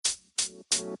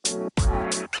Welcome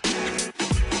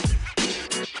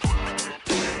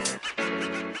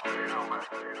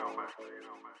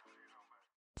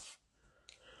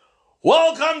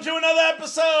to another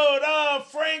episode of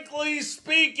Frankly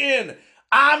Speaking.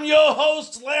 I'm your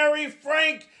host, Larry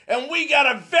Frank, and we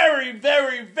got a very,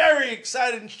 very, very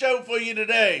exciting show for you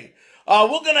today. We're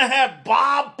going to have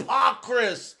Bob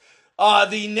Pockrass,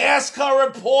 the NASCAR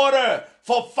reporter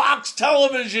for Fox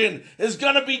Television, is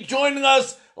going to be joining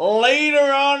us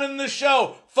later on in the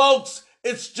show. Folks,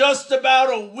 it's just about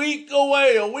a week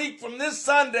away, a week from this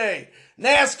Sunday.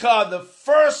 NASCAR, the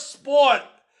first sport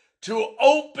to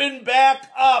open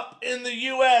back up in the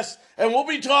U.S., and we'll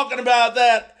be talking about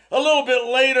that a little bit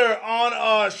later on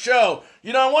our show.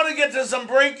 You know, I want to get to some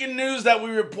breaking news that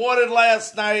we reported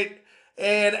last night,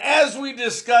 and as we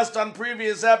discussed on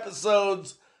previous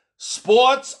episodes,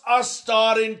 sports are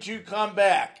starting to come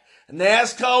back.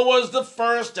 NASCAR was the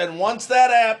first, and once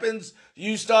that happens,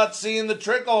 you start seeing the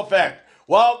trickle effect.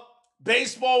 Well,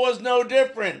 baseball was no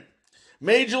different.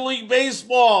 Major League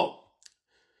Baseball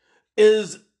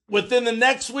is within the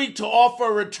next week to offer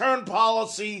a return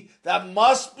policy that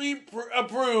must be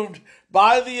approved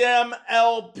by the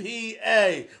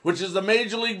MLPA, which is the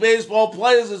Major League Baseball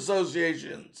Players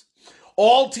Associations.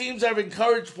 All teams have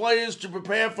encouraged players to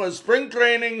prepare for spring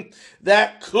training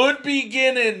that could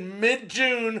begin in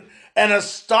mid-June and a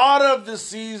start of the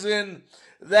season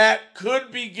that could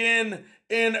begin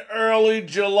in early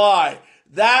July.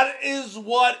 That is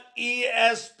what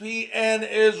ESPN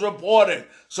is reporting.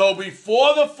 So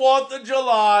before the 4th of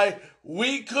July,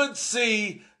 we could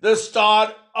see the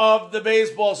start of the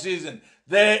baseball season.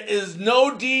 There is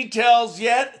no details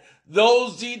yet.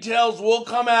 Those details will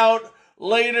come out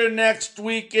later next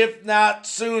week, if not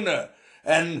sooner.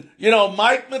 And, you know,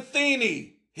 Mike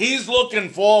Matheny, he's looking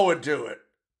forward to it.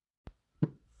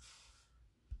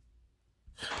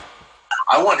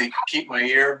 I want to keep my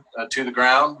ear to the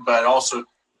ground, but also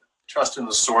trust in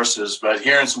the sources. But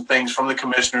hearing some things from the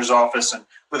commissioner's office and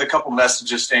with a couple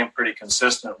messages staying pretty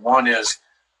consistent. One is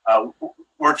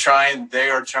we're trying, they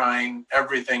are trying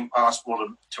everything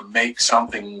possible to make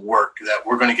something work, that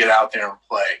we're going to get out there and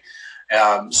play.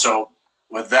 So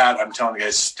with that, I'm telling you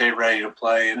guys, stay ready to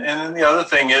play. And then the other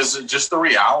thing is just the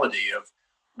reality of,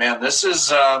 man, this is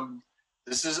a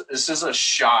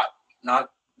shot, not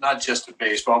just to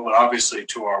baseball, but obviously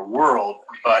to our world.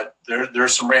 But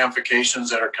there's some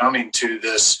ramifications that are coming to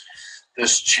this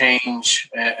change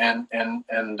and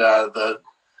the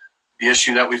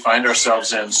issue that we find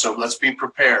ourselves in. So let's be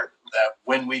prepared that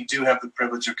when we do have the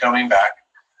privilege of coming back,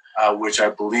 which I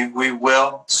believe we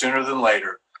will sooner than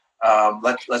later,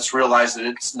 let's realize that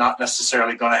it's not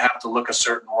necessarily going to have to look a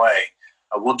certain way.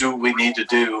 We'll do what we need to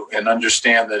do and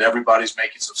understand that everybody's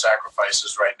making some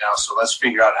sacrifices right now. So let's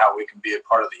figure out how we can be a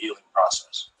part of the healing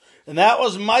process. And that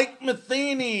was Mike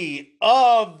Matheny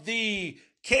of the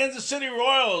Kansas City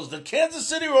Royals, the Kansas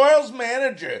City Royals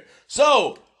manager.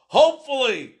 So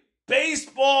hopefully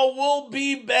baseball will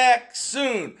be back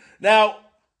soon. Now,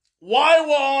 while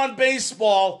we're on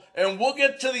baseball, and we'll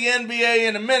get to the NBA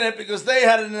in a minute because they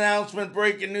had an announcement,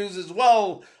 breaking news as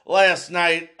well last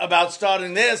night about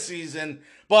starting their season.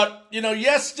 But, you know,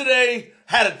 yesterday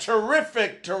had a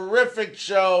terrific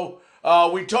show.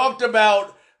 We talked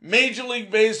about Major League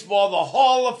Baseball, the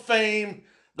Hall of Fame,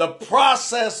 the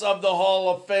process of the Hall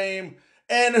of Fame,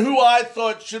 and who I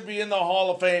thought should be in the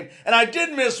Hall of Fame. And I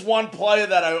did miss one player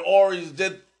that I always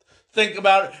did think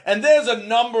about, and there's a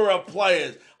number of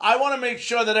players. I want to make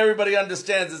sure that everybody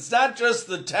understands it's not just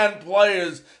the 10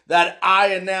 players that I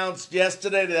announced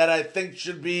yesterday that I think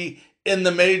should be in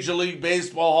the Major League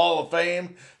Baseball Hall of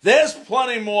Fame. There's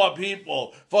plenty more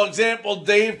people. For example,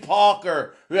 Dave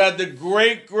Parker, who had the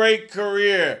great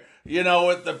career, you know,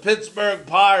 with the Pittsburgh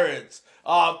Pirates.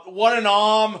 What an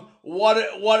arm.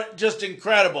 What just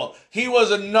incredible. He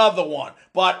was another one,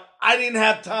 but I didn't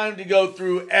have time to go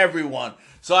through everyone.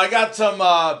 So I got some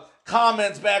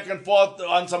comments back and forth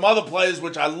on some other players,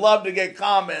 which I love to get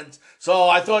comments. So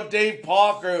I thought Dave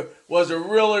Parker was a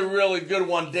really good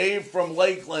one. Dave from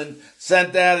Lakeland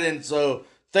sent that in. So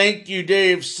thank you,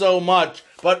 Dave, so much.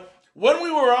 But when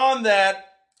we were on that,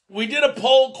 we did a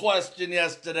poll question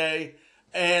yesterday.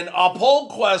 And our poll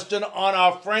question on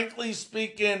our Frankly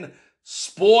Speaking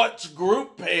sports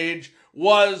group page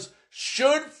was,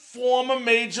 should former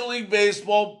Major League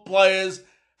Baseball players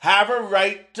have a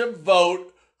right to vote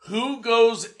who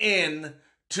goes in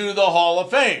to the Hall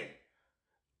of Fame?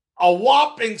 A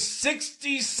whopping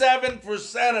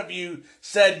 67% of you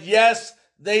said yes,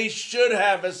 they should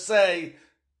have a say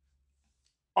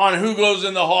on who goes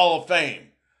in the Hall of Fame.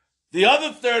 The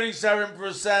other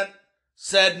 37%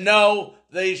 said no,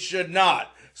 they should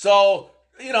not. So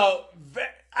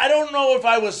I don't know if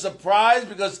I was surprised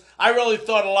because I really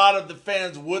thought a lot of the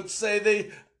fans would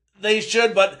say they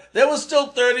should, but there was still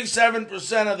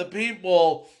 37% of the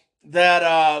people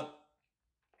that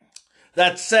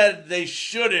said they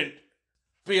shouldn't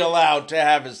be allowed to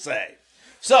have a say.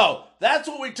 So that's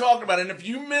what we talked about. And if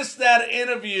you missed that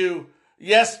interview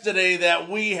yesterday that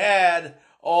we had,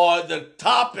 or the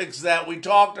topics that we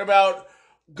talked about,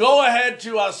 go ahead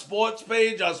to our sports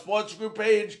page, our sports group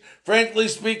page, Frankly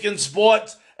Speaking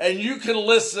Sports, and you can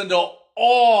listen to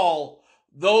all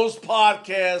those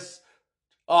podcasts,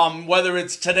 whether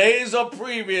it's today's or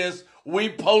previous. We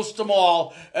post them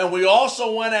all. And we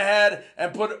also went ahead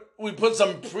and put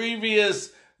some previous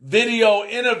video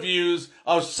interviews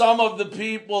of some of the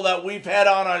people that we've had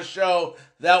on our show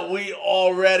that we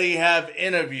already have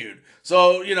interviewed.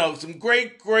 So, some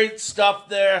great, great stuff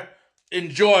there.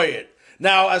 Enjoy it.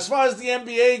 Now, as far as the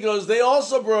NBA goes, they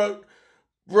also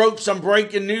broke some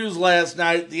breaking news last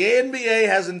night. The NBA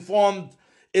has informed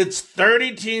its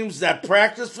 30 teams that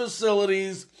practice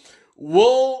facilities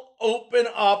will open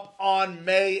up on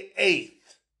May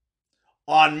 8th.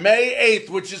 On May 8th,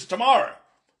 which is tomorrow.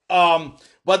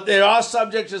 But they are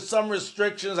subject to some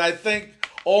restrictions. I think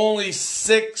only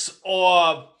 6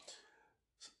 or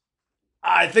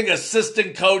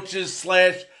assistant coaches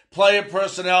 / player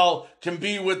personnel can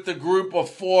be with the group of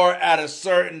 4 at a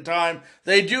certain time.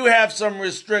 They do have some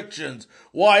restrictions.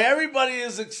 Why everybody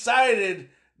is excited,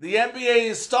 the NBA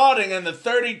is starting and the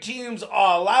 30 teams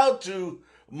are allowed to.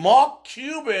 Mark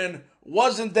Cuban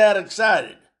wasn't that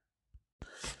excited.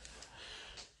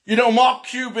 Mark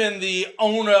Cuban, the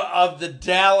owner of the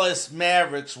Dallas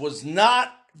Mavericks, was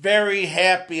not very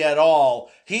happy at all.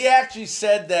 He actually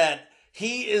said that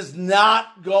he is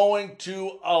not going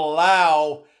to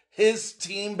allow his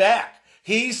team back.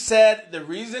 He said the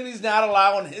reason he's not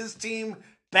allowing his team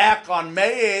back on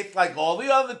May 8th, like all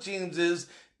the other teams, is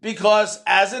because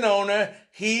as an owner,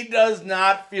 he does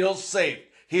not feel safe.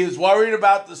 He is worried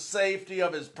about the safety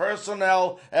of his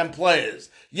personnel and players.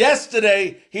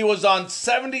 Yesterday, he was on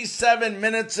 77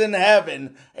 Minutes in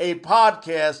Heaven, a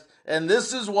podcast, and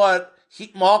this is what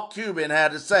Mark Cuban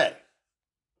had to say.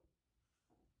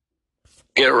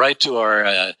 Get right to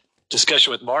our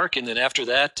discussion with Mark, and then after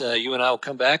that, you and I will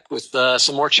come back with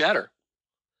some more chatter.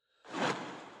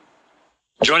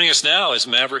 Joining us now is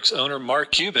Mavericks owner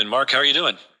Mark Cuban. Mark, how are you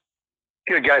doing?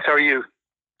 Good, guys. How are you?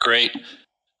 Great.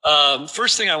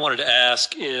 First thing I wanted to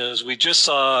ask is we just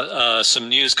saw some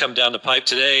news come down the pipe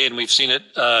today, and we've seen it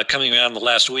coming around the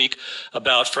last week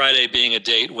about Friday being a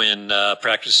date when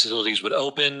practice facilities would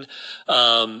open.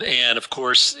 And, of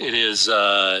course, it is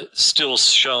still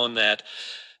shown that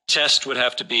tests would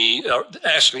have to be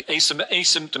actually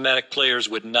asymptomatic players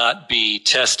would not be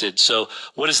tested. So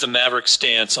what is the Mavericks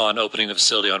stance on opening the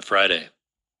facility on Friday?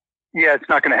 Yeah, it's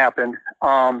not going to happen.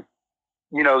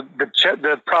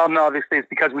 The problem obviously is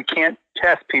because we can't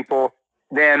test people,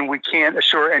 then we can't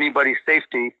assure anybody's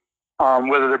safety,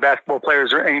 whether they're basketball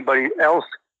players or anybody else.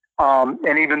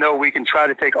 And even though we can try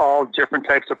to take all different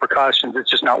types of precautions, it's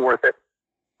just not worth it.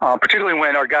 Particularly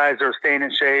when our guys are staying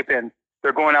in shape and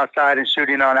they're going outside and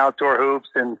shooting on outdoor hoops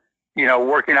and,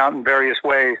 working out in various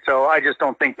ways. So I just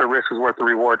don't think the risk is worth the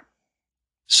reward.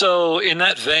 So in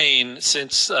that vein,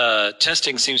 since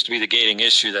testing seems to be the gating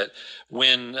issue, that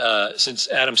since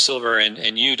Adam Silver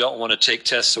and you don't want to take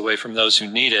tests away from those who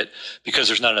need it because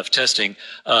there's not enough testing,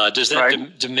 does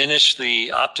that diminish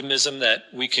the optimism that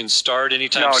we can start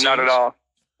anytime soon? No, not at all.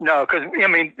 No, because,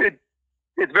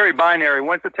 it's very binary.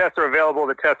 Once the tests are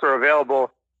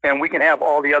available, and we can have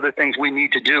all the other things we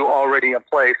need to do already in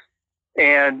place.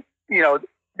 And,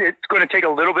 it's going to take a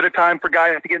little bit of time for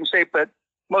guys to get in shape, but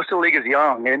most of the league is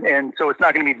young, and so it's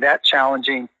not going to be that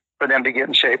challenging for them to get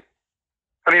in shape.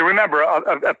 I mean, remember,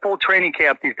 a full training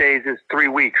camp these days is 3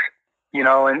 weeks,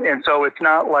 and so it's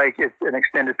not like it's an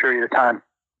extended period of time.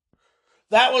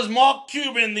 That was Mark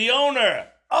Cuban, the owner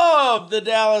of the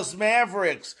Dallas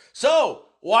Mavericks. So,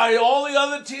 while all the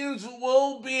other teams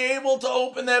will be able to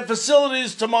open their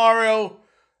facilities tomorrow,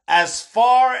 as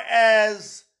far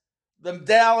as the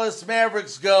Dallas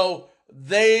Mavericks go,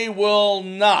 they will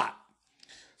not.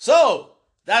 So,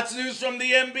 that's news from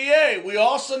the NBA. We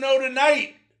also know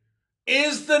tonight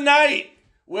is the night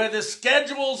where the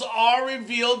schedules are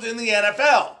revealed in the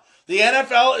NFL. The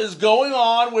NFL is going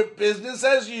on with business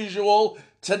as usual.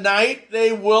 Tonight,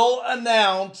 they will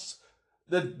announce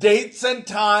the dates and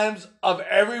times of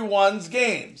everyone's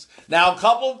games. Now, a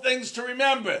couple of things to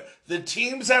remember. The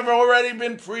teams have already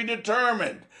been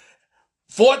predetermined.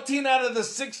 14 out of the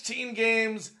 16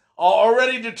 games are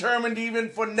already determined even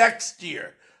for next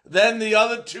year. Then the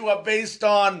other 2 are based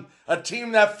on a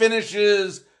team that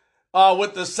finishes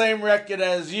with the same record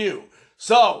as you.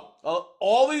 So,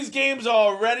 all these games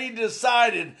are already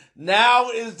decided.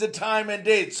 Now is the time and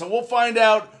date. So we'll find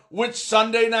out which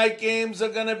Sunday night games are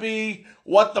going to be,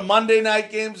 what the Monday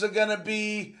night games are going to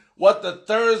be, what the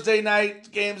Thursday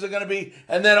night games are going to be,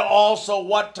 and then also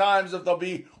what times, if they'll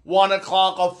be 1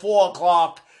 o'clock or 4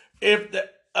 o'clock if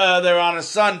they're on a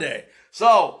Sunday.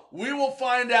 So we will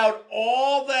find out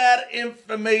all that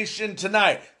information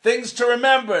tonight. Things to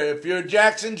remember if you're a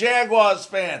Jackson Jaguars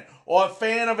fan or a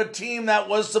fan of a team that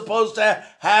was supposed to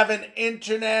have an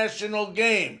international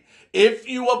game. If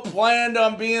you were planned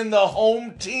on being the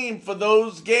home team for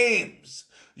those games,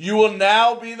 you will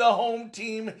now be the home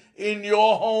team in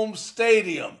your home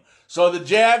stadium. So the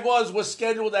Jaguars were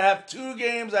scheduled to have 2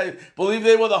 games. I believe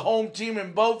they were the home team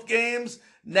in both games.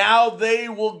 Now they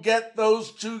will get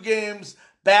those 2 games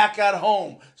back at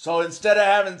home. So instead of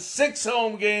having 6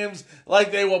 home games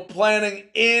like they were planning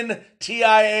in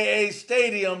TIAA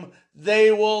Stadium,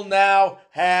 they will now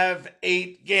have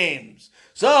 8 games.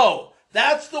 So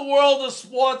that's the world of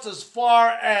sports as far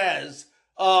as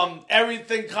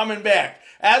everything coming back.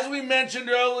 As we mentioned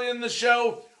earlier in the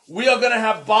show, we are going to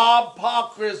have Bob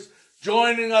Pockrass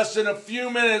joining us in a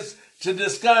few minutes to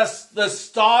discuss the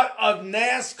start of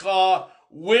NASCAR,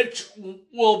 which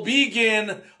will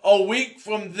begin a week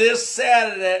from this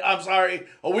Sunday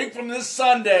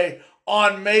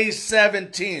on May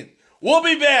 17th. We'll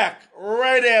be back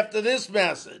right after this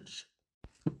message.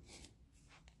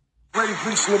 Freddie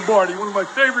Vince Lombardi, one of my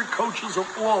favorite coaches of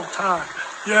all time.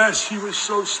 Yes, he was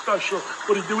so special.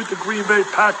 What he did with the Green Bay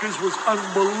Packers was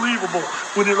unbelievable,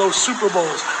 winning those Super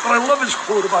Bowls. But I love his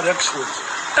quote about excellence.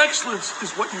 Excellence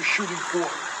is what you're shooting for.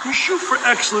 You shoot for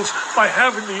excellence by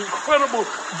having the incredible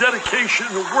dedication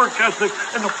and the work ethic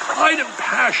and the pride and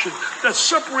passion that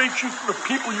separates you from the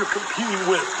people you're competing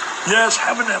with. Yes,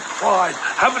 having that pride,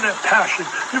 having that passion.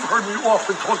 You've heard me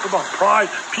often talk about pride,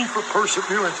 P for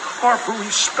perseverance, R for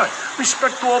respect.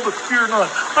 Respect all but fear none.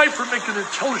 I for making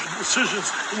intelligent decisions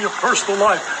in your personal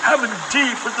life. Having D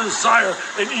for desire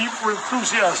and E for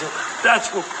enthusiasm.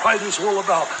 That's what pride is all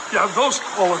about. You have those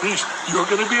qualities, you're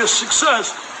going to be a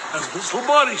success. As Vince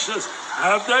Lombardi says,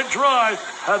 have that drive,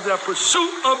 have that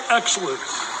pursuit of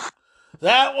excellence.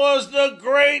 That was the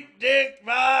great Dick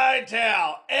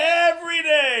Vitale. Every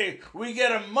day we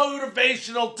get a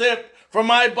motivational tip from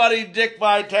my buddy Dick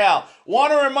Vitale.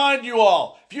 Want to remind you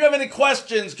all, if you have any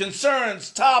questions,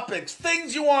 concerns, topics,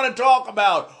 things you want to talk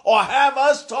about or have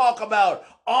us talk about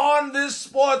on this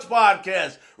sports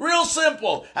podcast, real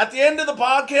simple. At the end of the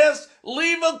podcast,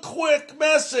 leave a quick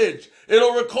message.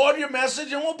 It'll record your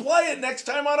message and we'll play it next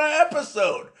time on our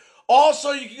episode.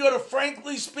 Also, you can go to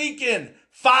Frankly Speaking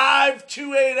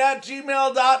 528 at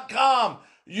gmail.com.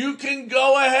 You can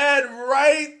go ahead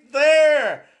right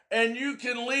there and you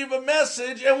can leave a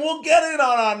message and we'll get it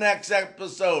on our next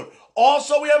episode.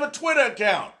 Also, we have a Twitter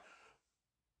account.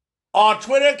 Our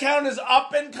Twitter account is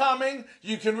up and coming.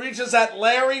 You can reach us at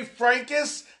Larry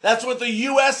Frankus. That's with the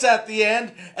US at the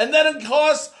end. And then, of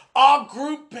course, our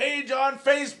group page on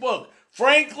Facebook,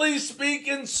 Frankly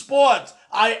Speaking Sports.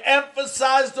 I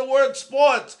emphasize the word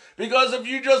sports because if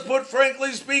you just put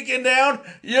Frankly Speaking down,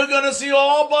 you're going to see a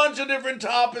whole bunch of different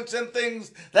topics and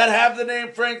things that have the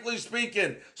name Frankly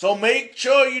Speaking. So make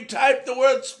sure you type the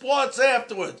word sports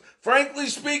afterwards. Frankly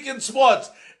Speaking Sports.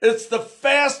 It's the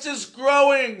fastest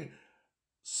growing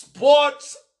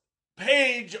sports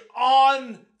page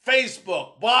on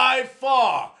Facebook by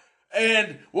far.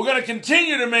 And we're going to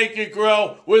continue to make it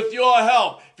grow with your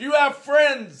help. If you have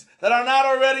friends that are not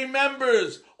already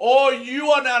members or you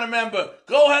are not a member,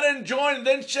 go ahead and join,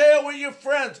 then share with your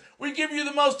friends. We give you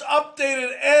the most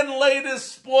updated and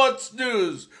latest sports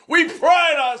news. We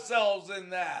pride ourselves in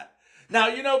that.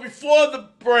 Now, before the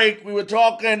break, we were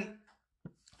talking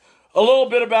a little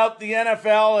bit about the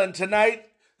NFL, and tonight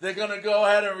they're going to go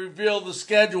ahead and reveal the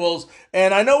schedules.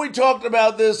 And I know we talked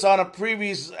about this on a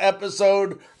previous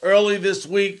episode early this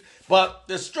week, but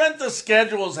the strength of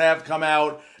schedules have come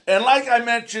out. And like I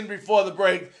mentioned before the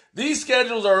break, these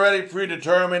schedules are already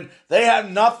predetermined. They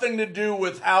have nothing to do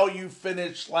with how you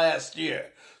finished last year.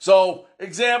 So,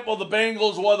 example, the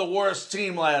Bengals were the worst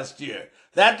team last year.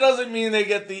 That doesn't mean they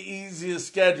get the easiest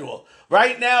schedule.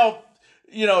 Right now,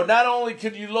 not only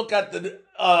could you look at the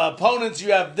opponents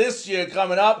you have this year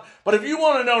coming up, but if you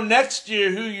want to know next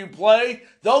year who you play,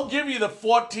 they'll give you the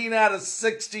 14 out of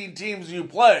 16 teams you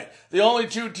play. The only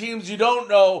 2 teams you don't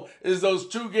know is those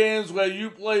 2 games where you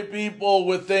play people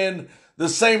within the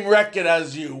same record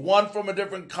as you. One from a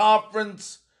different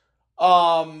conference,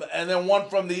 and then one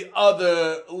from the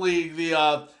other league, the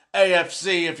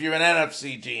AFC, if you're an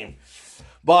NFC team.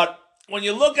 But when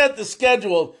you look at the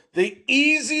schedule, the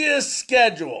easiest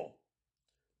schedule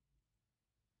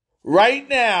right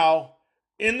now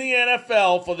in the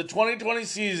NFL for the 2020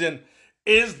 season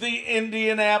is the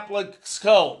Indianapolis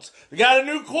Colts. They got a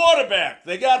new quarterback.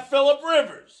 They got Phillip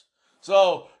Rivers.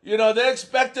 So, they're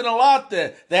expecting a lot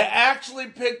there. They actually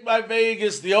picked by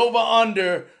Vegas the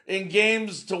over-under in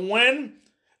games to win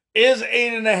is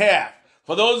 8.5.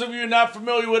 For those of you not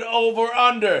familiar with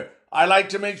over-under, I like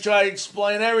to make sure I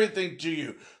explain everything to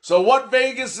you. So what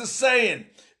Vegas is saying,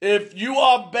 if you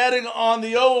are betting on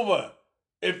the over,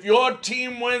 if your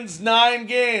team wins 9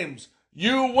 games,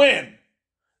 you win.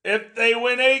 If they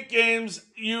win 8 games,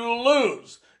 you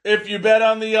lose. If you bet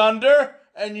on the under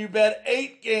and you bet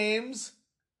 8 games,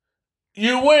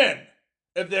 you win.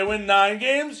 If they win 9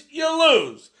 games, you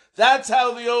lose. That's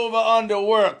how the over-under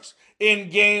works in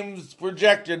games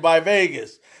projected by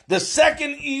Vegas. The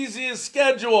second easiest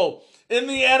schedule in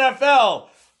the NFL,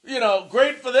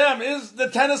 great for them, is the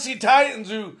Tennessee Titans,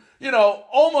 who,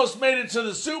 almost made it to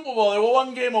the Super Bowl. They were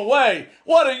 1 game away.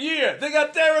 What a year. They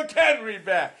got Derrick Henry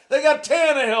back. They got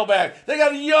Tannehill back. They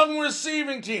got a young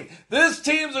receiving team. This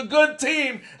team's a good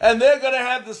team, and they're going to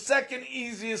have the second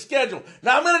easiest schedule.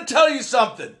 Now, I'm going to tell you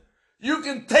something. You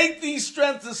can take these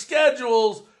strengths of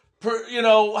schedules,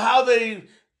 how they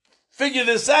figure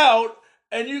this out,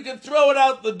 and you can throw it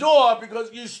out the door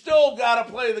because you still got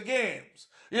to play the games.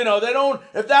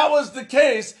 If that was the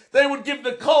case, they would give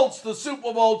the Colts the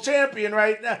Super Bowl champion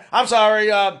right now. I'm sorry,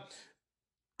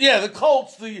 the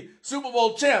Colts the Super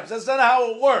Bowl champs. That's not how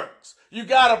it works. You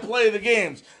got to play the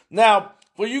games. Now,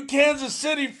 for you Kansas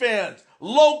City fans,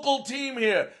 local team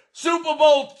here, Super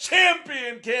Bowl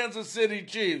champion Kansas City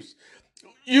Chiefs,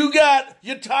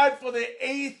 you're tied for the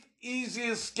 8th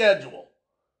easiest schedule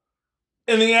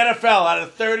in the NFL out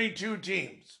of 32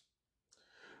 teams.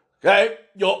 Okay?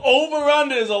 Your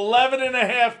over-under is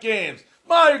 11.5 games.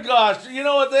 My gosh, you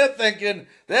know what they're thinking?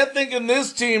 They're thinking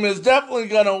this team is definitely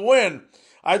going to win.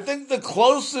 I think the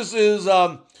closest is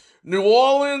New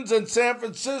Orleans and San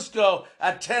Francisco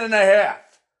at 10.5.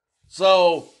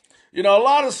 So, a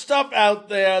lot of stuff out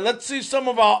there. Let's see some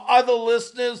of our other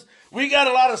listeners. We got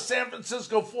a lot of San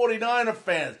Francisco 49er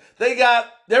fans.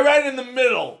 They're right in the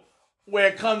middle where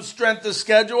it comes strength of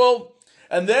schedule.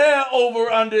 And their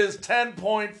over-under is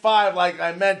 10.5, like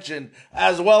I mentioned,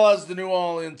 as well as the New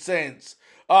Orleans Saints.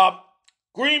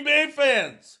 Green Bay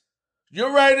fans,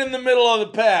 you're right in the middle of the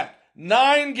pack.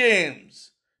 9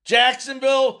 games.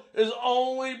 Jacksonville is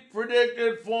only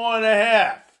predicted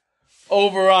 4.5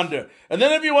 over-under. And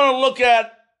then if you want to look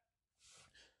at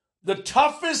the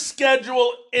toughest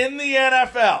schedule in the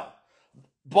NFL,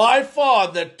 by far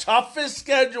the toughest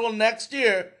schedule next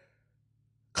year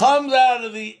comes out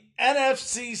of the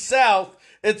NFC South.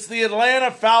 It's the Atlanta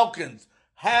Falcons.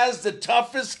 Has the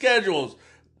toughest schedules.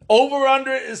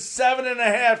 Over-under is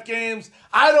 7.5 games.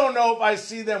 I don't know if I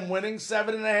see them winning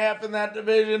 7.5 in that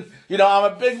division.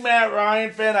 I'm a big Matt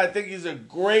Ryan fan. I think he's a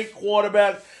great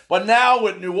quarterback. But now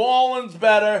with New Orleans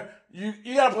better, you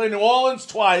got to play New Orleans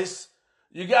twice.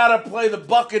 You got to play the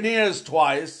Buccaneers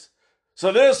twice.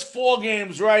 So there's 4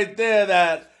 games right there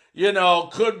that,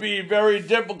 could be very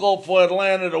difficult for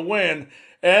Atlanta to win.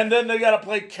 And then they got to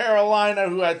play Carolina,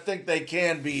 who I think they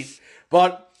can beat.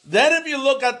 But then if you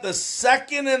look at the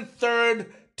second and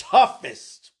third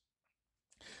toughest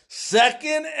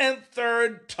schedule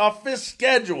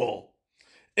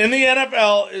in the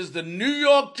NFL is the New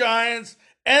York Giants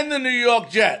and the New York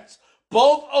Jets.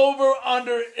 Both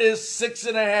over-under is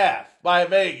 6.5 by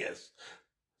Vegas.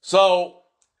 So,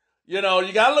 you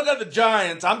got to look at the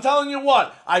Giants. I'm telling you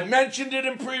what, I mentioned it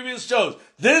in previous shows.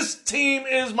 This team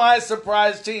is my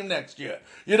surprise team next year.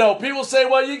 People say,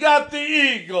 well, you got the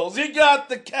Eagles, you got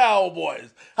the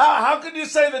Cowboys. How can you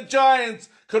say the Giants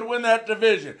could win that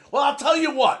division? Well, I'll tell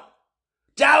you what.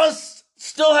 Dallas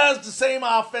still has the same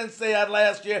offense they had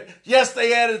last year. Yes,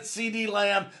 they added CeeDee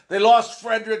Lamb. They lost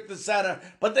Frederick the center.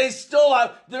 But they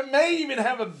may even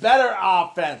have a better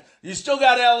offense. You still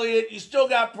got Elliott. You still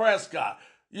got Prescott.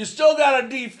 You still got a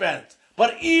defense.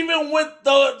 But even with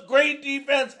the great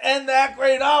defense and that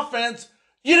great offense,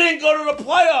 you didn't go to the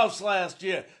playoffs last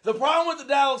year. The problem with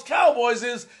the Dallas Cowboys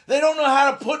is they don't know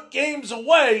how to put games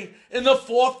away in the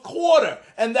fourth quarter.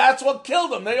 And that's what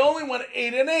killed them. They only went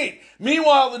 8-8.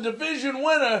 Meanwhile, the division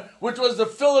winner, which was the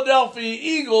Philadelphia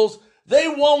Eagles, they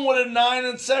won with a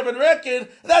 9-7 record.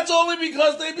 That's only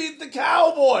because they beat the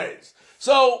Cowboys.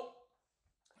 So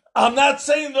I'm not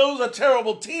saying those are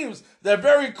terrible teams. They're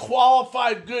very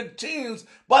qualified, good teams,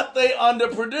 but they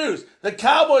underproduce. The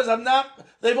Cowboys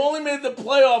they've only made the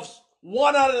playoffs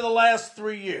 1 out of the last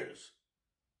 3 years.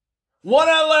 1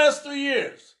 out of the last 3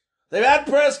 years. They've had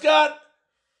Prescott.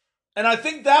 And I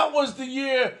think that was the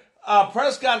year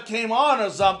Prescott came on or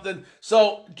something.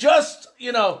 So just,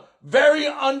 very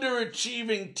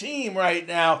underachieving team right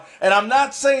now. And I'm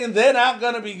not saying they're not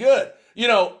going to be good.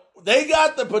 They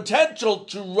got the potential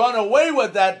to run away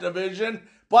with that division,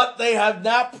 but they have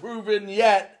not proven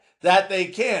yet that they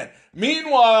can.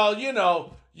 Meanwhile, you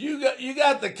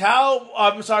got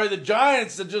the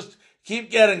Giants that just keep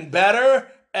getting better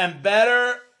and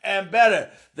better and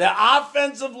better. Their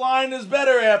offensive line is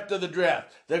better after the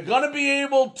draft. They're going to be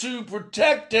able to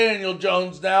protect Daniel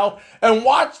Jones now and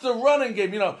watch the running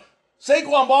game.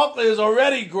 Saquon Barkley is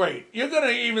already great. You're going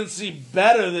to even see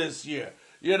better this year.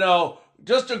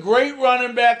 Just a great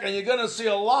running back, and you're going to see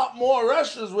a lot more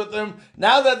rushes with him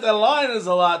now that the line is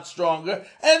a lot stronger,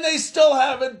 and they still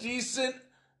have a decent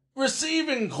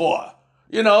receiving core.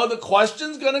 The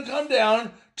question's going to come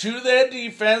down to their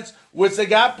defense, which they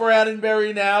got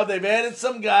Bradbury now. They've added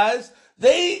some guys.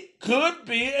 They could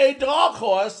be a dark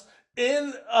horse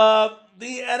in the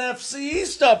NFC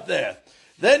East up there.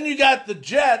 Then you got the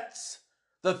Jets,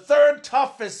 the third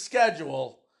toughest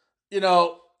schedule.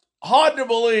 Hard to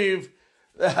believe.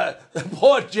 The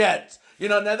poor Jets.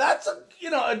 Now that's a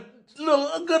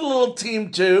good little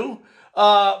team too.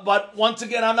 But once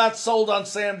again, I'm not sold on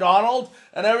Sam Darnold,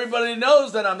 and everybody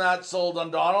knows that I'm not sold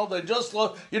on Darnold. They just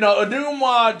look,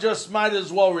 Enunwa just might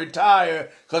as well retire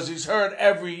because he's hurt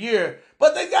every year.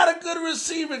 But they got a good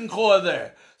receiving core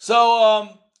there. So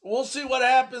we'll see what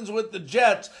happens with the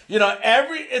Jets.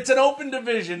 It's an open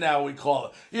division now, we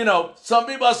call it. Some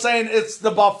people are saying it's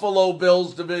the Buffalo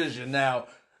Bills division now.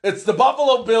 It's the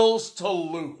Buffalo Bills to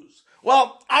lose.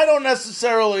 Well, I don't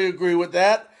necessarily agree with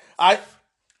that. I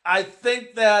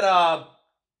think that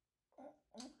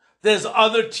there's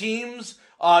other teams.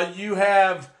 You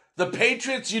have the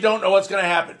Patriots. You don't know what's going to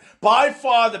happen. By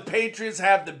far, the Patriots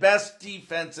have the best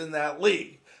defense in that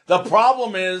league. The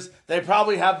problem is they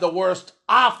probably have the worst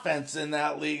offense in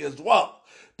that league as well.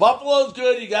 Buffalo's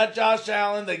good. You got Josh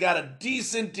Allen. They got a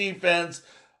decent defense.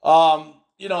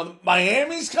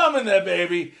 Miami's coming there,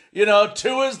 baby.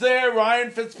 Tua's there.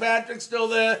 Ryan Fitzpatrick's still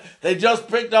there. They just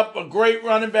picked up a great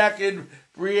running back in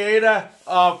Breida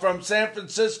from San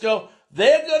Francisco.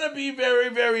 They're going to be very,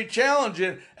 very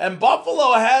challenging. And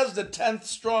Buffalo has the 10th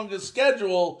strongest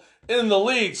schedule in the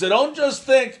league. So don't just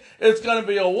think it's going to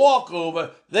be a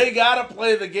walkover. They got to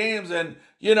play the games. And,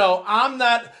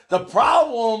 the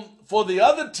problem for the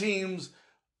other teams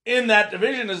in that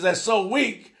division is they're so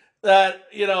weak that,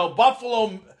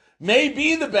 Buffalo may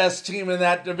be the best team in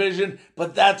that division,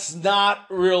 but that's not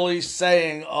really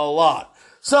saying a lot.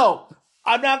 So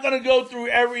I'm not going to go through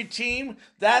every team.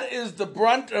 That is the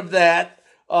brunt of that.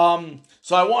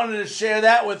 So I wanted to share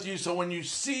that with you. So when you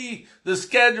see the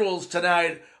schedules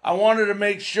tonight, I wanted to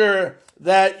make sure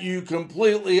that you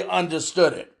completely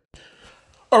understood it.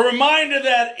 A reminder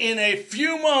that in a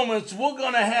few moments, we're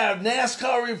going to have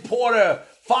NASCAR reporter,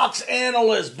 Fox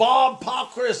analyst Bob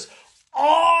Pockrass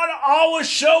on our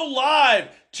show live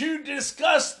to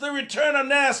discuss the return of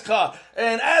NASCAR.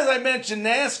 And as I mentioned,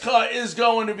 NASCAR is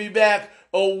going to be back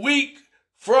a week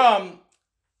from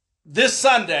this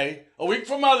Sunday, a week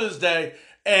from Mother's Day.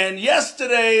 And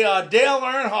yesterday, Dale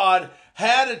Earnhardt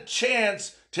had a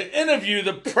chance to interview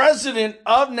the president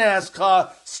of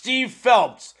NASCAR, Steve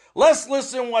Phelps. Let's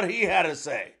listen what he had to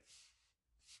say.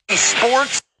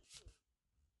 Sports.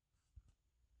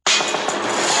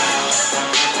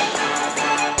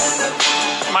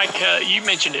 Mike, you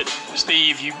mentioned it,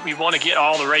 Steve. You want to get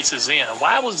all the races in.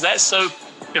 Why was that so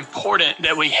important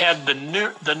that we had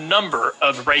the number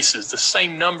of races, the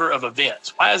same number of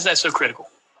events? Why is that so critical?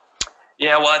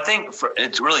 Yeah, well, I think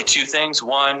it's really two things.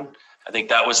 One, I think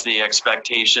that was the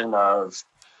expectation of,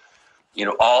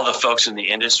 all the folks in the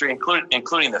industry,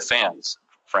 including the fans,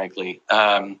 frankly.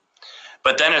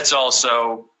 But then it's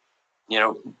also,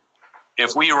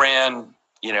 if we ran,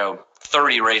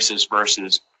 30 races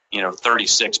versus,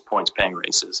 36 points paying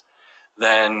races,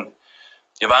 then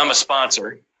if I'm a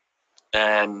sponsor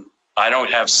and I don't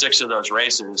have 6 of those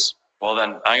races, well,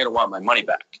 then I'm going to want my money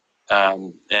back.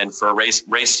 And for race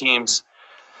teams,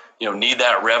 need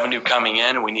that revenue coming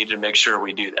in, and we need to make sure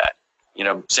we do that.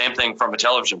 Same thing from a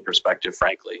television perspective,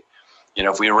 frankly.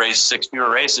 If we race 6 fewer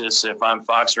races, if I'm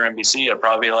Fox or NBC, I'd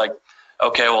probably be like,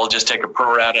 okay, well, I'll just take a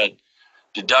pro rata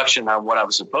deduction on what I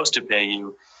was supposed to pay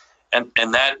you. And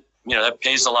that, that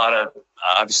pays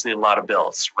obviously a lot of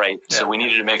bills, right? Yeah. So we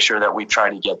needed to make sure that we try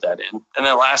to get that in. And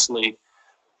then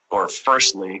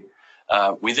firstly,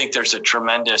 we think there's a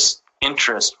tremendous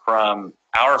interest from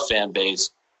our fan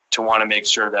base to want to make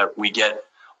sure that we get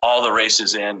all the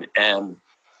races in, and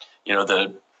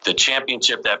the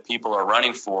championship that people are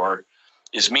running for,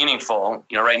 is meaningful.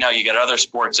 Right now you got other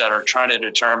sports that are trying to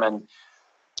determine,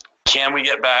 can we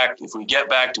get back? If we get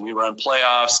back, do we run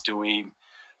playoffs? Do we,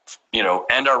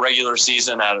 end our regular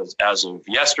season as of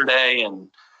yesterday? And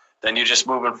then you're just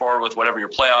moving forward with whatever your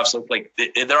playoffs look like.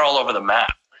 They're all over the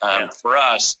map. For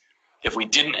us, if we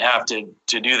didn't have to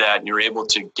do that, and you're able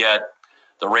to get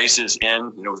the races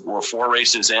in, we're 4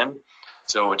 races in.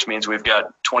 So which means we've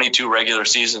got 22 regular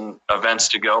season events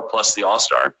to go, plus the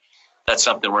All-Star. That's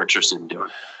something we're interested in doing.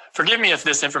 Forgive me if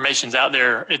this information's out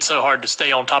there. It's so hard to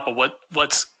stay on top of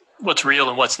what's real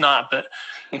and what's not. But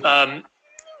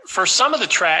for some of the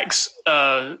tracks,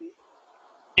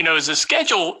 is the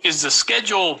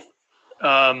schedule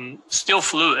still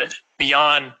fluid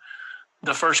beyond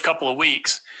the first couple of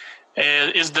weeks?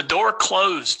 Is the door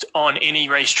closed on any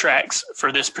racetracks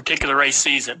for this particular race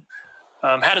season?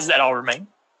 How does that all remain?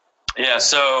 Yeah,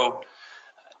 so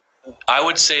I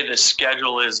would say the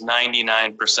schedule is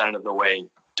 99% of the way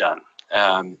done.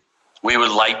 We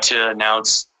would like to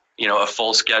announce, a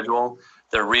full schedule.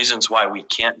 There are reasons why we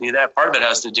can't do that. Part of it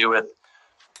has to do with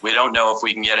we don't know if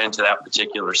we can get into that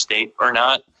particular state or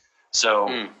not.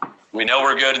 So we know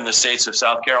we're good in the states of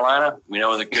South Carolina. We know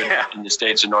we're good in the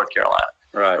states of North Carolina,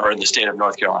 right? Or in the state of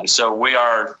North Carolina. So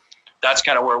that's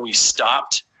kind of where we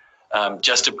stopped,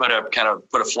 just to put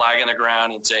a flag in the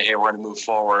ground and say, hey, we're going to move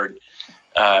forward,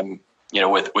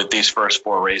 with these first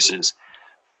 4 races.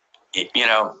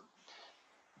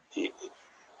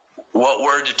 What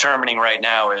we're determining right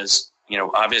now is,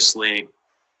 obviously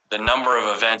the number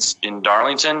of events in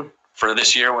Darlington for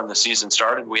this year. When the season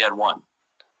started, we had 1.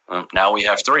 Now we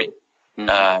have 3.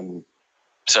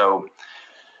 So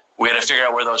we had to figure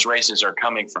out where those races are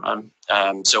coming from.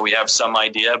 So we have some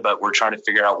idea, but we're trying to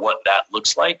figure out what that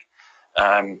looks like.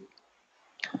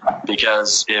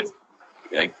 Because if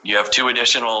you have 2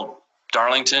 additional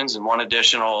Darlingtons and 1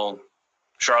 additional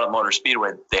Charlotte Motor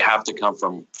Speedway, they have to come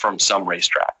from some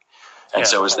racetrack. And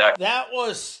so is that. That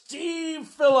was Steve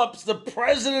Phillips, the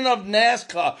president of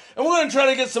NASCAR. And we're going to try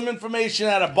to get some information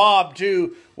out of Bob,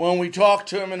 too, when we talk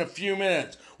to him in a few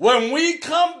minutes. When we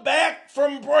come back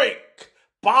from break,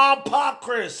 Bob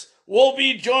Pockrass will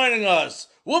be joining us.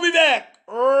 We'll be back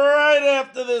right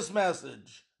after this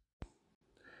message.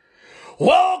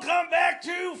 Welcome back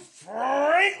to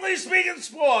Frankly Speaking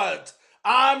Sports.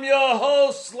 I'm your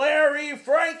host, Larry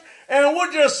Frank, and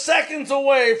we're just seconds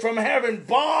away from having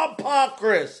Bob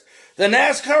Pockrass, the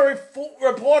NASCAR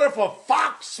reporter for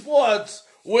Fox Sports,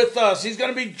 with us. He's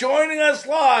going to be joining us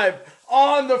live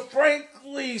on the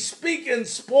Frankly Speaking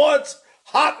Sports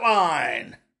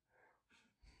Hotline.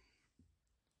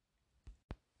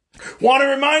 Want to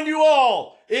remind you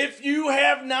all, if you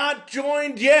have not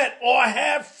joined yet or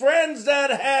have friends that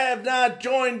have not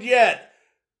joined yet,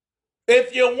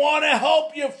 if you want to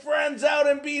help your friends out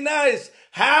and be nice,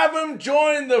 have them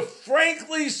join the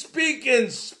Frankly Speaking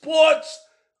Sports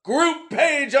group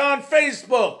page on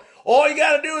Facebook. All you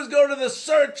got to do is go to the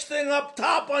search thing up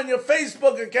top on your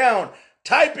Facebook account.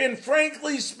 Type in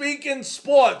Frankly Speaking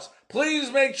Sports.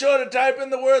 Please make sure to type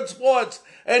in the word sports,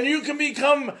 and you can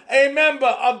become a member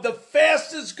of the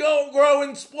fastest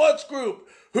growing sports group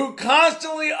who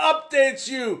constantly updates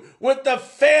you with the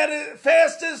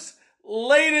fastest,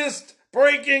 latest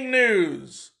breaking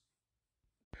news.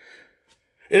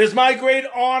 It is my great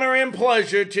honor and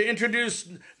pleasure to introduce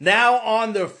now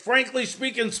on the Frankly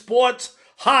Speaking Sports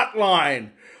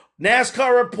Hotline,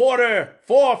 NASCAR reporter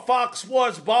for Fox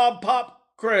Sports, Bob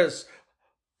Pockrass.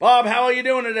 Bob, how are you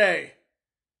doing today?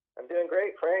 I'm doing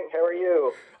great, Frank. How are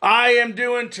you? I am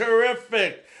doing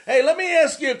terrific. Hey, let me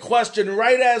ask you a question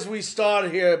right as we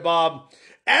start here, Bob.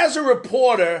 As a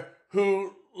reporter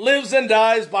who lives and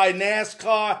dies by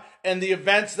NASCAR and the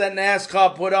events that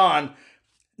NASCAR put on,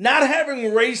 not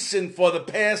having racing for the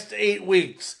past 8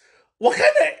 weeks, what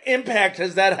kind of impact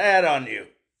has that had on you?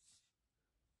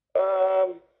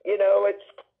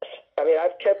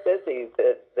 I've kept busy.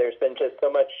 There's been just so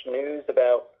much news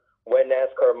about when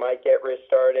NASCAR might get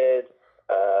restarted,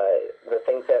 the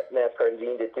things that NASCAR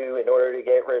needed to do in order to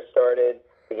get restarted,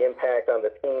 the impact on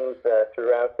the teams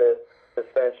throughout the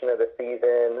suspension of the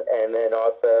season, and then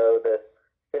also the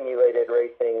simulated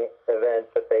racing events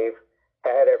that they've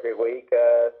had every week.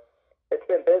 It's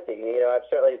been busy. I've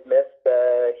certainly missed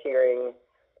hearing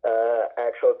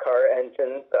actual car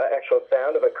engines, actual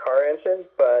sound of a car engine,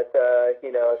 but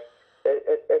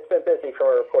it's been busy from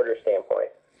a reporter standpoint.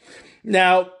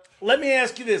 Now, let me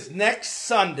ask you this. Next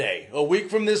Sunday, a week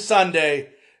from this Sunday,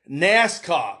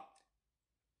 NASCAR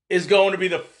is going to be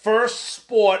the first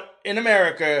sport in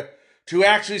America to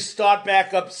actually start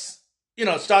back up,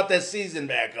 start their season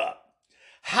back up.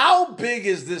 How big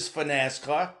is this for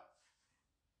NASCAR?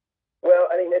 Well,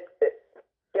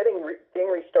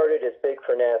 restarted is big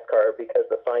for NASCAR because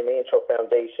the financial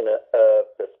foundation of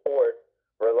the sport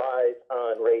relies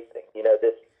on racing. You know,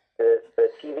 the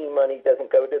TV money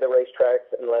doesn't go to the racetracks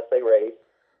unless they race.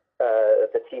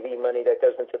 The TV money that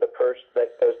goes into the purse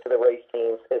that goes to the race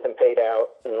teams isn't paid out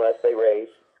unless they race.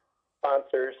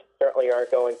 Sponsors certainly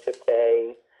aren't going to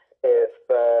pay if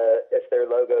their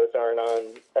logos aren't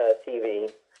on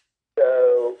TV.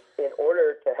 So in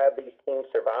order to have these teams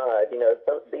survive, you know,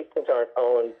 these teams aren't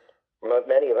owned,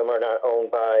 many of them are not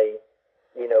owned by,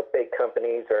 you know, big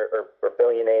companies or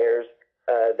billionaires.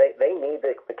 They need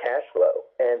the cash flow.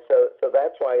 And so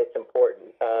that's why it's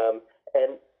important.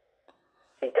 And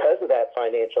because of that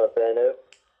financial incentive,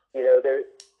 you know,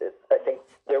 I think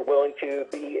they're willing to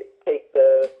take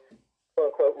the quote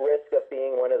unquote risk of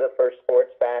being one of the first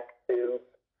sports back to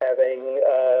having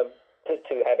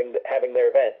their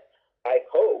events. I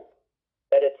hope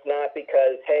that it's not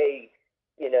because, hey,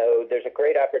 you know, there's a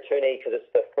great opportunity because it's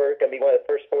going to be one of the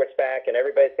first sports back and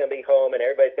everybody's going to be home and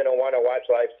everybody's going to want to watch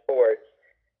live sports.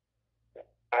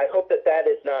 I hope that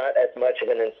is not as much of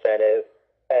an incentive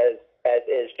as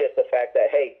is just the fact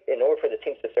that, hey, in order for the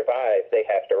teams to survive, they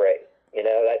have to race. You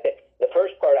know, I think the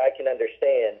first part I can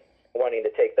understand wanting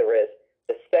to take the risk.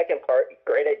 The second part,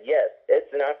 granted, yes, it's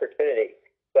an opportunity,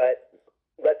 but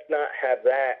let's not have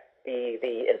that be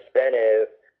the incentive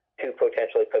to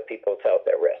potentially put people's health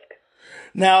at risk.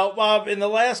 Now, Bob, in the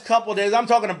last couple of days, I'm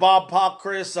talking to Bob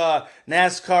Pockris,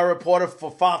 NASCAR reporter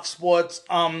for Fox Sports.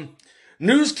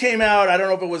 News came out, I don't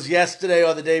know if it was yesterday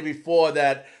or the day before,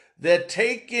 that they're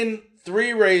taking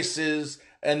 3 races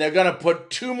and they're going to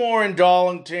put 2 more in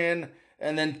Darlington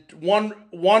and then one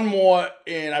more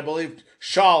in, I believe,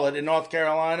 Charlotte in North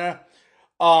Carolina.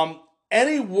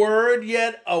 Any word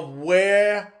yet of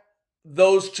where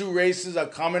those 2 races are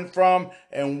coming from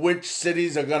and which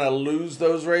cities are going to lose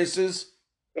those races?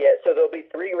 Yeah, so there'll be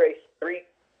 3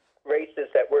 races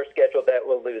that were scheduled that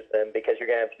will lose them because you're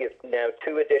going to have now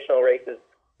 2 additional races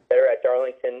that are at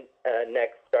Darlington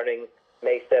next, starting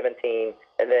May 17,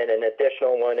 and then an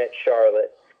additional one at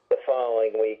Charlotte the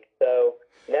following week. So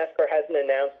NASCAR hasn't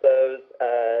announced those.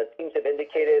 Teams have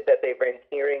indicated that they've been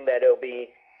hearing that it'll be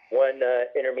 1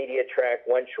 intermediate track,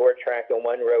 1 short track, and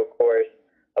 1 road course.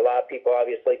 A lot of people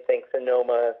obviously think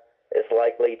Sonoma is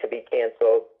likely to be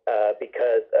canceled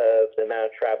because of the amount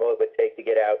of travel it would take to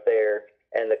get out there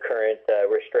and the current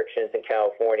restrictions in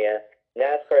California.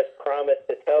 NASCAR has promised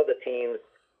to tell the teams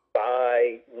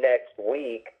by next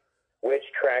week which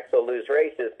tracks will lose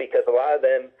races because a lot of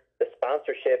them, the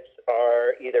sponsorships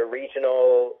are either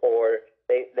regional or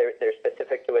they're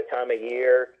specific to a time of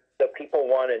year. So people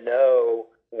want to know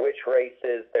which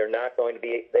races they're not going to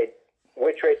be,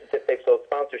 which races, if they've sold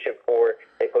sponsorship for,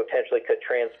 they potentially could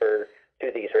transfer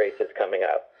to these races coming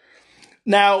up.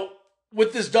 Now,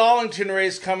 with this Darlington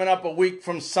race coming up a week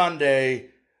from Sunday,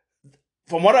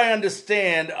 from what I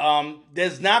understand,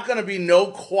 there's not going to be no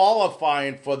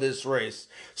qualifying for this race.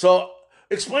 So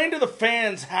explain to the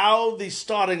fans how the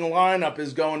starting lineup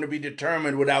is going to be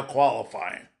determined without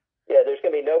qualifying. Yeah, there's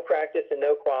going to be no practice and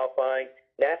no qualifying.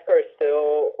 NASCAR is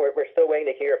we're still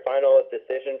waiting to hear a final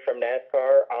decision from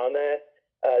NASCAR on that.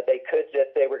 They could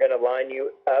just say we're going to line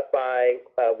you up by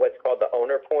what's called the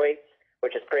owner points,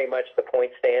 which is pretty much the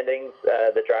point standings,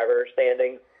 the driver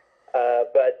standings.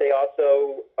 But they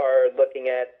also are looking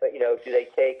at, you know, do they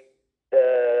take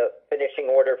the finishing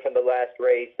order from the last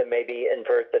race and maybe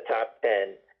invert the top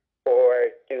 10? Or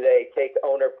do they take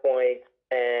owner points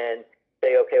and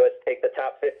say, okay, let's take the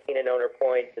top 15 in owner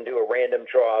points and do a random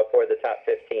draw for the top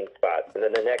 15 spots, and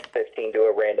then the next 15 do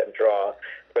a random draw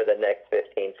for the next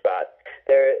 15 spots.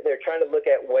 They're trying to look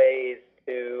at ways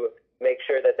to make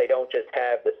sure that they don't just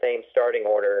have the same starting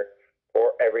order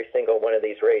for every single one of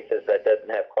these races that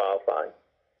doesn't have qualifying.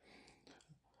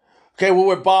 Okay, well,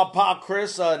 we're Bob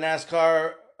Pockris,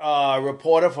 NASCAR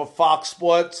reporter for Fox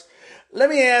Sports.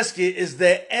 Let me ask you, is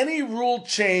there any rule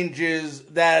changes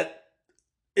that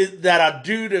are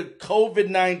due to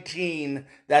COVID-19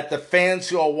 that the fans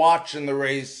who are watching the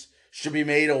race should be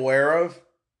made aware of?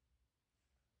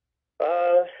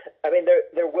 I mean,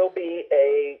 there will be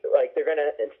they're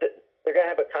gonna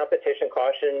have a competition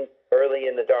caution early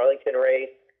in the Darlington race,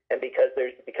 and because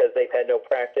they've had no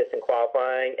practice in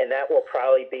qualifying, and that will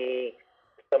probably be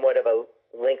somewhat of a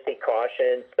lengthy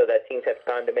caution so that teams have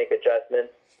time to make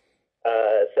adjustments.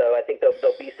 So I think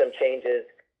there'll be some changes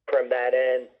from that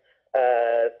end.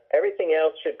 Everything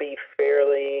else should be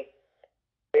fairly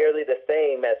the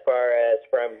same as far as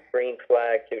from green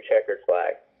flag to checkered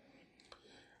flag.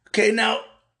 Okay, now,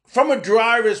 from a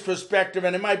driver's perspective,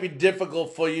 and it might be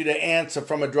difficult for you to answer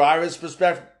from a driver's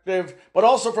perspective, but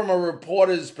also from a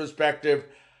reporter's perspective,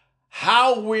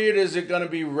 how weird is it going to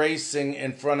be racing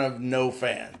in front of no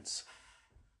fans?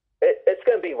 It's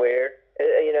going to be weird,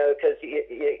 because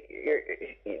the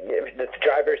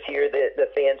drivers hear the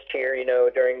fans cheer,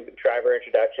 during driver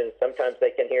introductions. Sometimes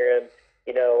they can hear them,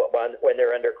 when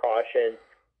they're under caution.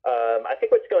 I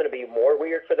think what's going to be more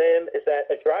weird for them is that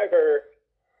a driver,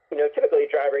 typically a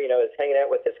driver, is hanging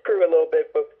out with his crew a little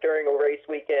bit during a race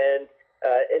weekend.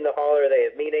 In the hauler, they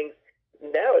have meetings.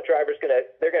 Now a driver's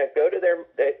they're going to go to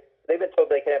they've been told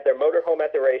they can have their motorhome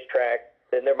at the racetrack.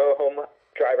 Then their motorhome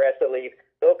driver has to leave.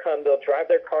 They'll drive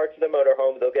their car to the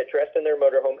motorhome. They'll get dressed in their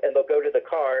motorhome, and they'll go to the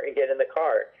car and get in the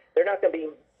car. They're not going to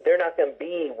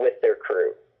be with their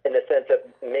crew in the sense of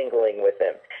mingling with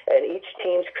them. And each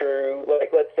team's crew,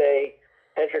 like let's say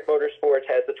Hendrick Motorsports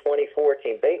has the 24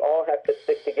 team, they all have to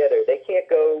stick together. They can't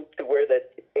go to where the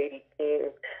 80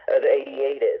 team, the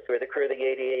 88 is, where the crew of the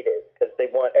 88 is, because they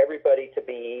want everybody to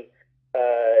be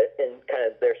in kind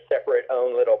of their separate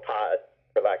own little pod,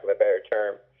 for lack of a better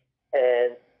term,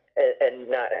 and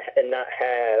not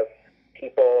have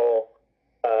people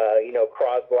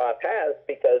cross a lot of paths,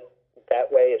 because that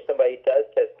way, if somebody does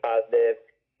test positive,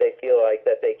 they feel like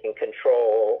that they can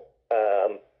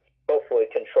hopefully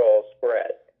control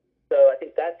spread. So I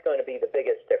think that's going to be the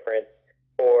biggest difference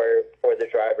for the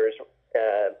drivers,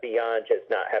 beyond just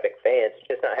not having fans,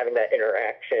 just not having that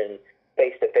interaction,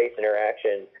 face-to-face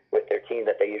interaction with their team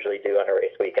that they usually do on a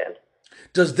race weekend.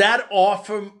 Does that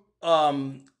offer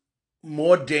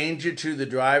more danger to the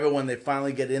driver when they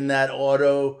finally get in that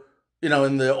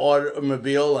in the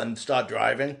automobile and start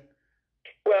driving?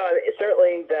 Well,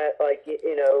 certainly that,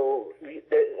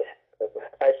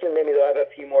 I assume maybe they'll have a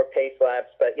few more pace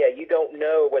laps, but yeah, you don't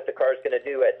know what the car's going to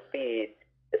do at speed.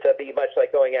 So it'd be much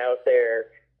like going out there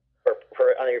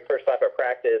on your first lap of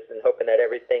practice and hoping that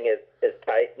everything is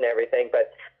tight and everything.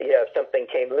 But if something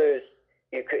came loose,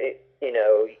 you could,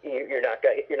 you're not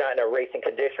in a racing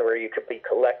condition where you could be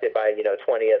collected by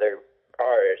 20 other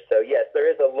cars. So yes, there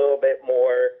is a little bit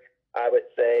more, I would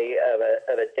say, of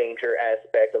a danger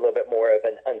aspect, a little bit more of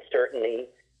an uncertainty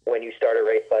when you start a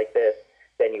race like this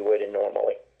than you would in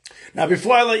normally. Now,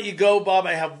 before I let you go, Bob,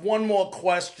 I have one more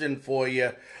question for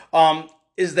you.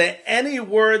 Is there any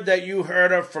word that you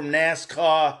heard of from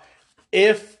NASCAR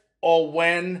if or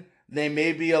when they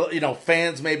may be,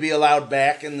 fans may be allowed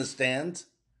back in the stands?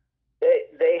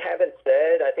 They haven't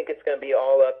said. I think it's going to be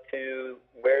all up to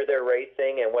where they're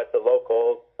racing and what the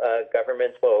local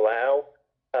governments will allow.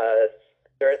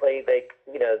 Certainly,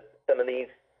 some of these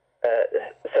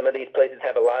places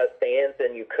have a lot of fans,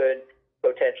 and you could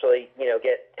potentially,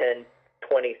 get 10,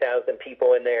 20,000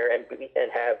 people in there and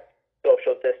have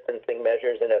social distancing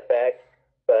measures in effect.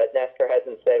 But NASCAR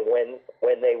hasn't said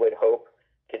when they would hope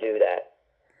to do that.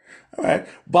 All right.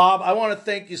 Bob, I want to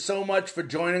thank you so much for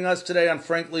joining us today on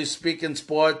Frankly Speaking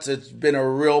Sports. It's been a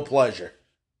real pleasure.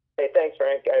 Hey, thanks,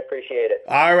 Frank. I appreciate it.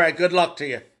 All right. Good luck to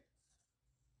you.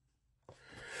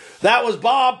 That was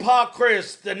Bob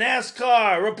Pockrass, the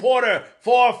NASCAR reporter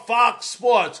for Fox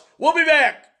Sports. We'll be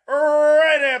back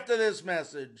right after this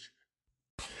message.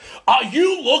 Are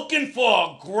you looking for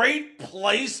a great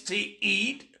place to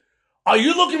eat? Are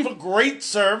you looking for great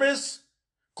service,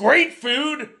 great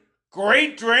food,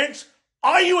 great drinks?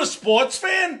 Are you a sports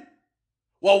fan?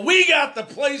 Well, we got the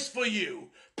place for you.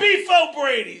 Beef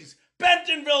O'Brady's,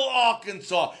 Bentonville,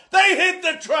 Arkansas. They hit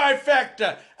the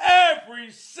trifecta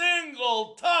every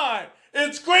single time.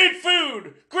 It's great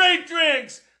food, great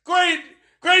drinks, great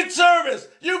service.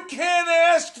 You can't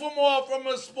ask for more from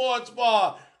a sports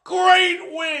bar.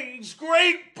 Great wings,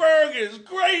 great burgers,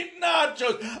 great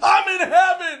nachos. I'm in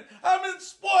heaven. I'm in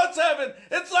sports heaven.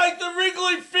 It's like the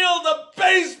Wrigley Field of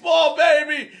baseball,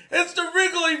 baby. It's the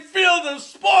Wrigley Field of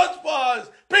sports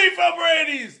bars. Beef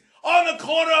O'Brady's on the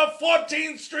corner of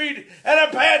 14th Street and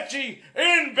Apache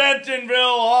in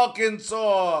Bentonville,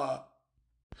 Arkansas.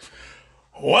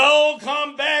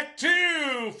 Welcome back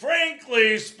to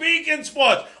Frankly Speaking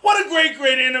Sports. What a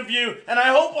great interview. And I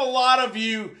hope a lot of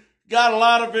you got a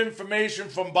lot of information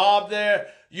from Bob there.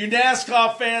 You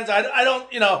NASCAR fans, I don't,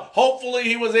 hopefully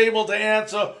he was able to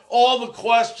answer all the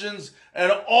questions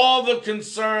and all the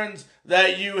concerns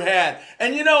that you had.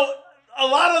 And a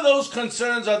lot of those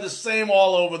concerns are the same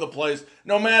all over the place,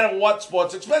 no matter what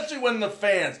sports, especially when the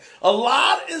fans. A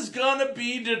lot is going to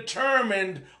be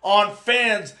determined on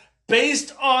fans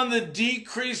based on the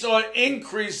decrease or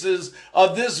increases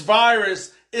of this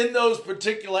virus in those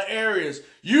particular areas.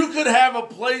 You could have a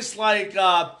place like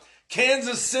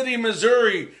Kansas City,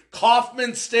 Missouri,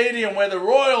 Kauffman Stadium, where the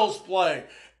Royals play,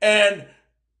 and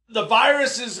the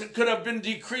viruses could have been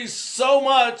decreased so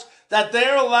much that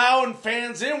they're allowing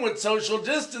fans in with social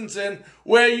distancing,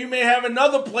 where you may have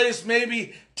another place,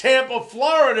 maybe Tampa,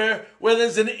 Florida, where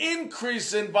there's an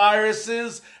increase in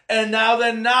viruses, and now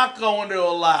they're not going to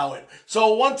allow it.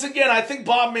 So once again, I think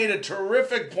Bob made a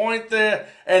terrific point there,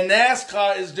 and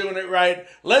NASCAR is doing it right.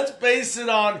 Let's base it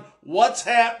on what's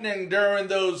happening during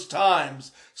those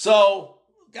times. So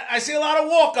I see a lot of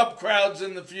walk-up crowds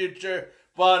in the future,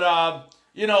 but,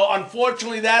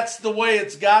 unfortunately, that's the way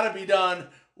it's got to be done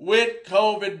with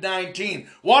COVID-19.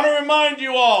 Want to remind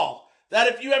you all that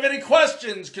if you have any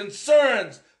questions,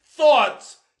 concerns,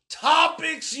 thoughts,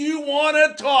 topics you want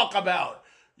to talk about,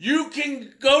 you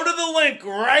can go to the link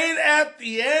right at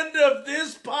the end of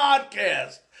this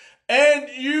podcast, and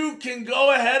you can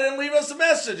go ahead and leave us a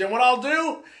message. And what I'll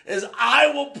do is I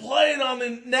will play it on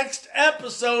the next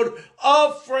episode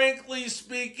of Frankly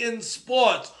Speaking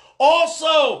Sports.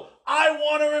 Also, I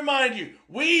want to remind you,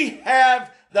 we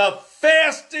have the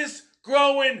fastest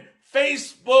growing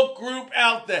Facebook group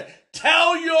out there.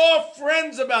 Tell your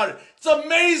friends about it. It's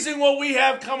amazing what we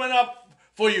have coming up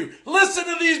for you. Listen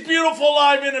to these beautiful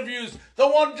live interviews, the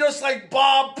one just like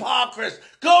Bob Pockrass.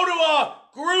 Go to our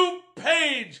group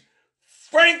page,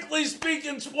 Frankly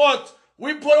Speaking Sports.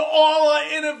 We put all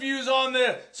our interviews on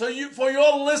there for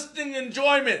your listening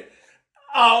enjoyment.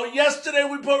 Yesterday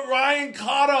we put Ryan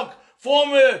Cardock,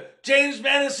 former James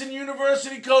Madison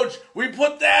University coach. We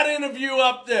put that interview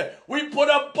up there. We put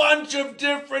a bunch of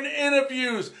different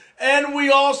interviews. And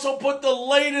we also put the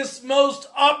latest, most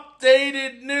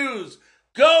updated news.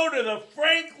 Go to the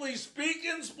Frankly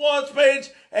Speaking Sports page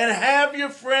and have your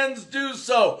friends do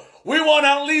so. We want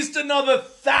at least another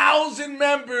 1,000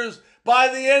 members by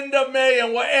the end of May,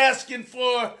 and we're asking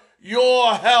for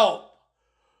your help.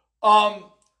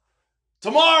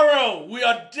 Tomorrow, we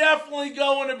are definitely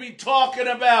going to be talking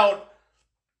about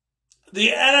the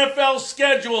NFL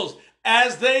schedules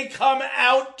as they come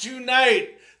out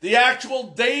tonight. The actual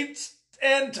dates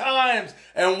and times,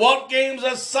 and what games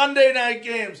are Sunday night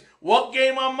games, what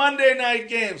game are Monday night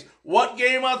games, what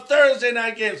game are Thursday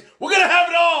night games. We're going to have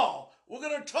it all. We're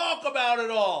going to talk about it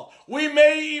all. We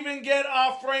may even get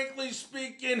our Frankly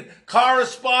Speaking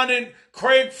correspondent,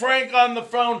 Craig Frank, on the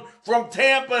phone from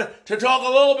Tampa to talk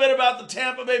a little bit about the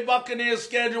Tampa Bay Buccaneers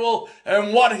schedule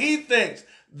and what he thinks.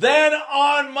 Then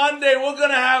on Monday, we're going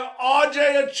to have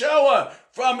RJ Ochoa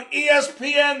from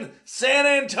ESPN San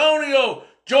Antonio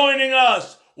joining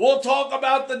us. We'll talk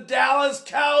about the Dallas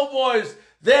Cowboys,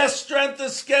 their strength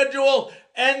of schedule,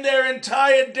 and their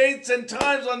entire dates and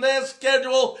times on their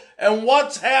schedule, and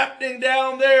what's happening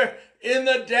down there in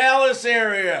the Dallas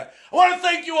area. I want to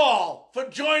thank you all for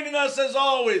joining us as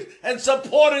always and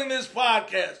supporting this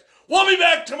podcast. We'll be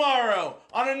back tomorrow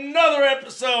on another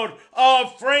episode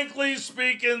of Frankly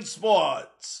Speaking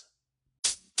Sports.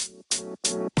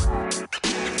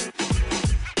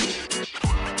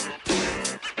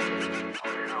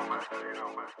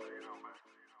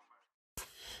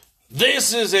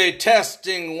 This is a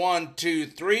testing 1, 2,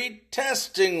 3,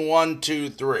 testing 1, 2,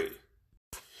 3.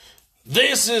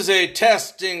 This is a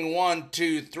testing 1,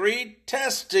 2, 3,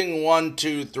 testing 1,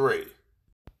 2, 3.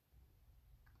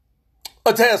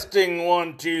 A testing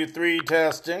 1, 2, 3,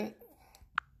 testing.